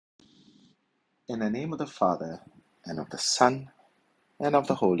In the name of the Father, and of the Son, and of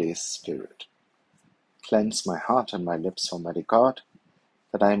the Holy Spirit. Cleanse my heart and my lips, Almighty God,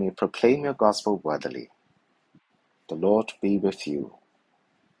 that I may proclaim your gospel worthily. The Lord be with you.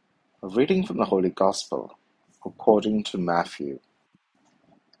 A reading from the Holy Gospel, according to Matthew.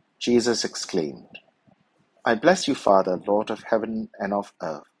 Jesus exclaimed, I bless you, Father, Lord of heaven and of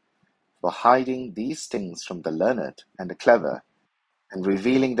earth, for hiding these things from the learned and the clever, and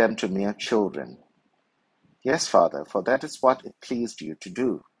revealing them to mere children. Yes, Father, for that is what it pleased you to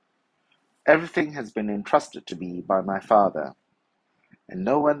do. Everything has been entrusted to me by my Father, and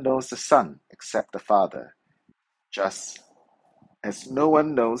no one knows the Son except the Father, just as no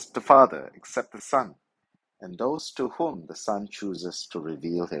one knows the Father except the Son, and those to whom the Son chooses to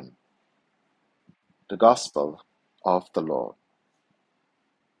reveal him. The Gospel of the Lord.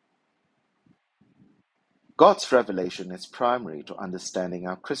 God's revelation is primary to understanding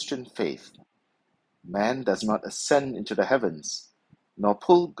our Christian faith. Man does not ascend into the heavens, nor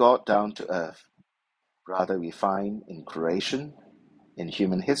pull God down to earth. Rather, we find in creation, in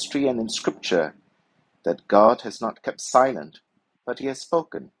human history, and in Scripture that God has not kept silent, but he has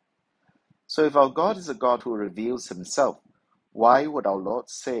spoken. So if our God is a God who reveals himself, why would our Lord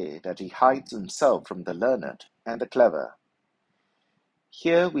say that he hides himself from the learned and the clever?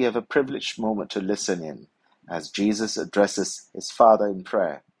 Here we have a privileged moment to listen in as Jesus addresses his Father in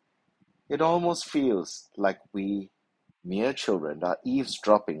prayer. It almost feels like we, mere children, are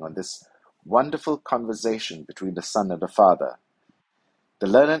eavesdropping on this wonderful conversation between the Son and the Father. The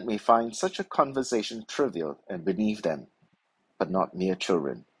learned may find such a conversation trivial and beneath them, but not mere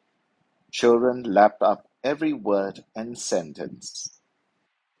children. Children lap up every word and sentence.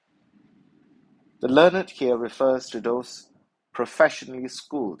 The learned here refers to those professionally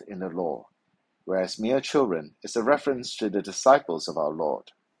schooled in the law, whereas mere children is a reference to the disciples of our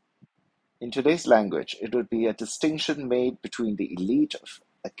Lord. In today's language, it would be a distinction made between the elite of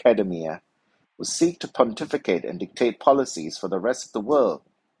academia, who seek to pontificate and dictate policies for the rest of the world,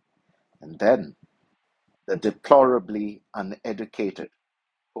 and then the deplorably uneducated,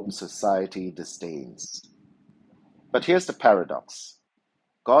 whom society disdains. But here's the paradox.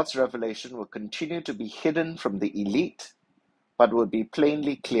 God's revelation will continue to be hidden from the elite, but will be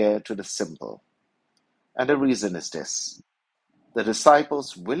plainly clear to the simple. And the reason is this. The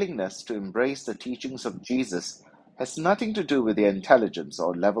disciples' willingness to embrace the teachings of Jesus has nothing to do with their intelligence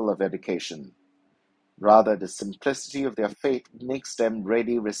or level of education. Rather, the simplicity of their faith makes them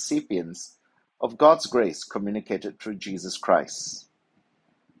ready recipients of God's grace communicated through Jesus Christ.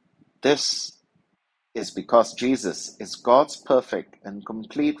 This is because Jesus is God's perfect and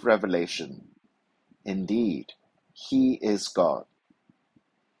complete revelation. Indeed, he is God.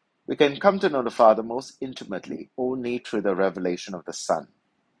 We can come to know the Father most intimately only through the revelation of the Son.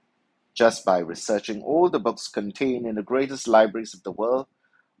 Just by researching all the books contained in the greatest libraries of the world,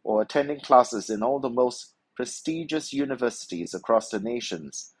 or attending classes in all the most prestigious universities across the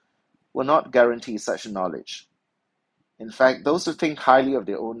nations, will not guarantee such knowledge. In fact, those who think highly of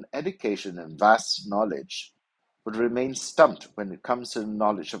their own education and vast knowledge would remain stumped when it comes to the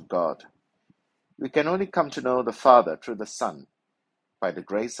knowledge of God. We can only come to know the Father through the Son, by the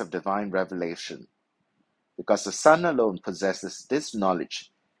grace of divine revelation, because the Son alone possesses this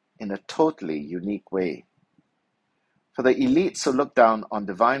knowledge in a totally unique way. For the elites who look down on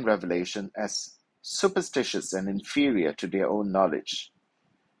divine revelation as superstitious and inferior to their own knowledge,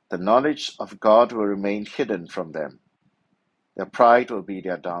 the knowledge of God will remain hidden from them. Their pride will be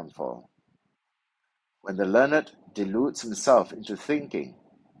their downfall. When the learned deludes himself into thinking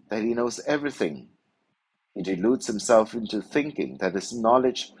that he knows everything, he deludes himself into thinking that his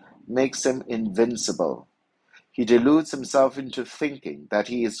knowledge makes him invincible. He deludes himself into thinking that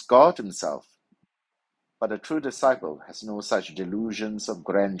he is God himself. But a true disciple has no such delusions of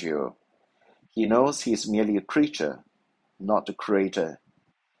grandeur. He knows he is merely a creature, not a creator.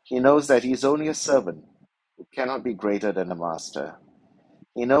 He knows that he is only a servant who cannot be greater than a master.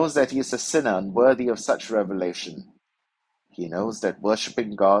 He knows that he is a sinner unworthy of such revelation. He knows that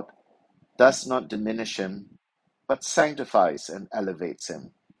worshipping God does not diminish him, but sanctifies and elevates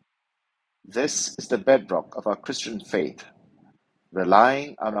him. This is the bedrock of our Christian faith.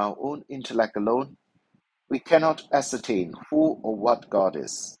 Relying on our own intellect alone, we cannot ascertain who or what God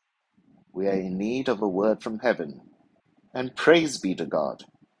is. We are in need of a word from heaven. And praise be to God,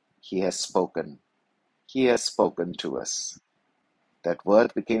 he has spoken. He has spoken to us. That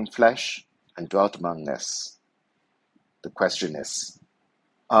word became flesh and dwelt among us. The question is,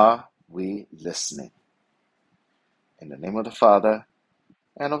 are we listening? In the name of the Father,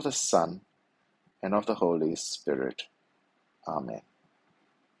 and of the Son, and of the Holy Spirit. Amen.